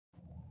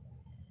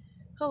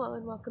Hello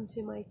and welcome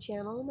to my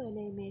channel. My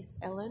name is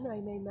Ellen.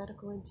 I'm a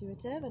medical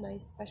intuitive and I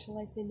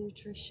specialize in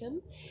nutrition.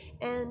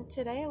 And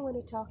today I want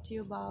to talk to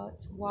you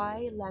about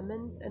why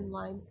lemons and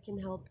limes can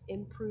help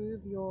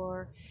improve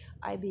your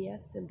IBS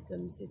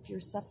symptoms if you're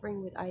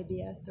suffering with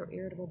IBS or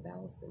irritable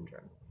bowel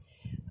syndrome.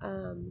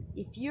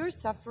 If you're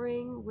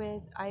suffering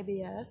with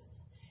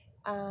IBS,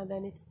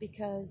 then it's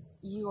because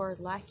you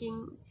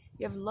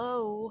have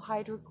low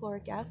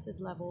hydrochloric acid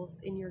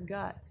levels in your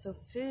gut. So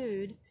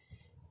food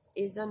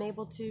is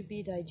unable to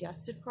be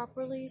digested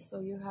properly, so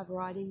you have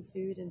rotting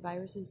food and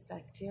viruses,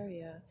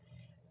 bacteria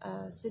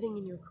sitting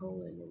in your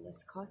colon, and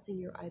that's causing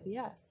your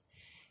IBS.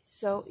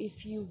 So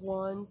if you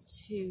want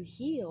to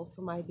heal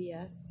from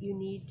IBS, you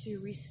need to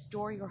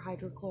restore your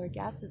hydrochloric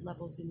acid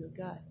levels in your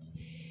gut.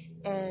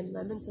 And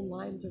lemons and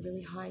limes are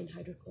really high in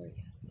hydrochloric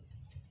acid.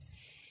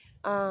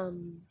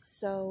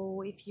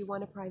 So if you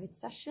want a private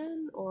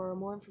session or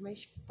more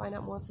information, find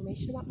out more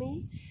information about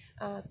me,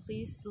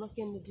 please look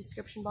in the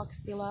description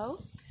box below.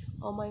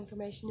 All my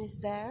information is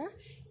there.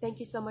 Thank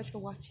you so much for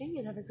watching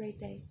and have a great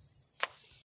day.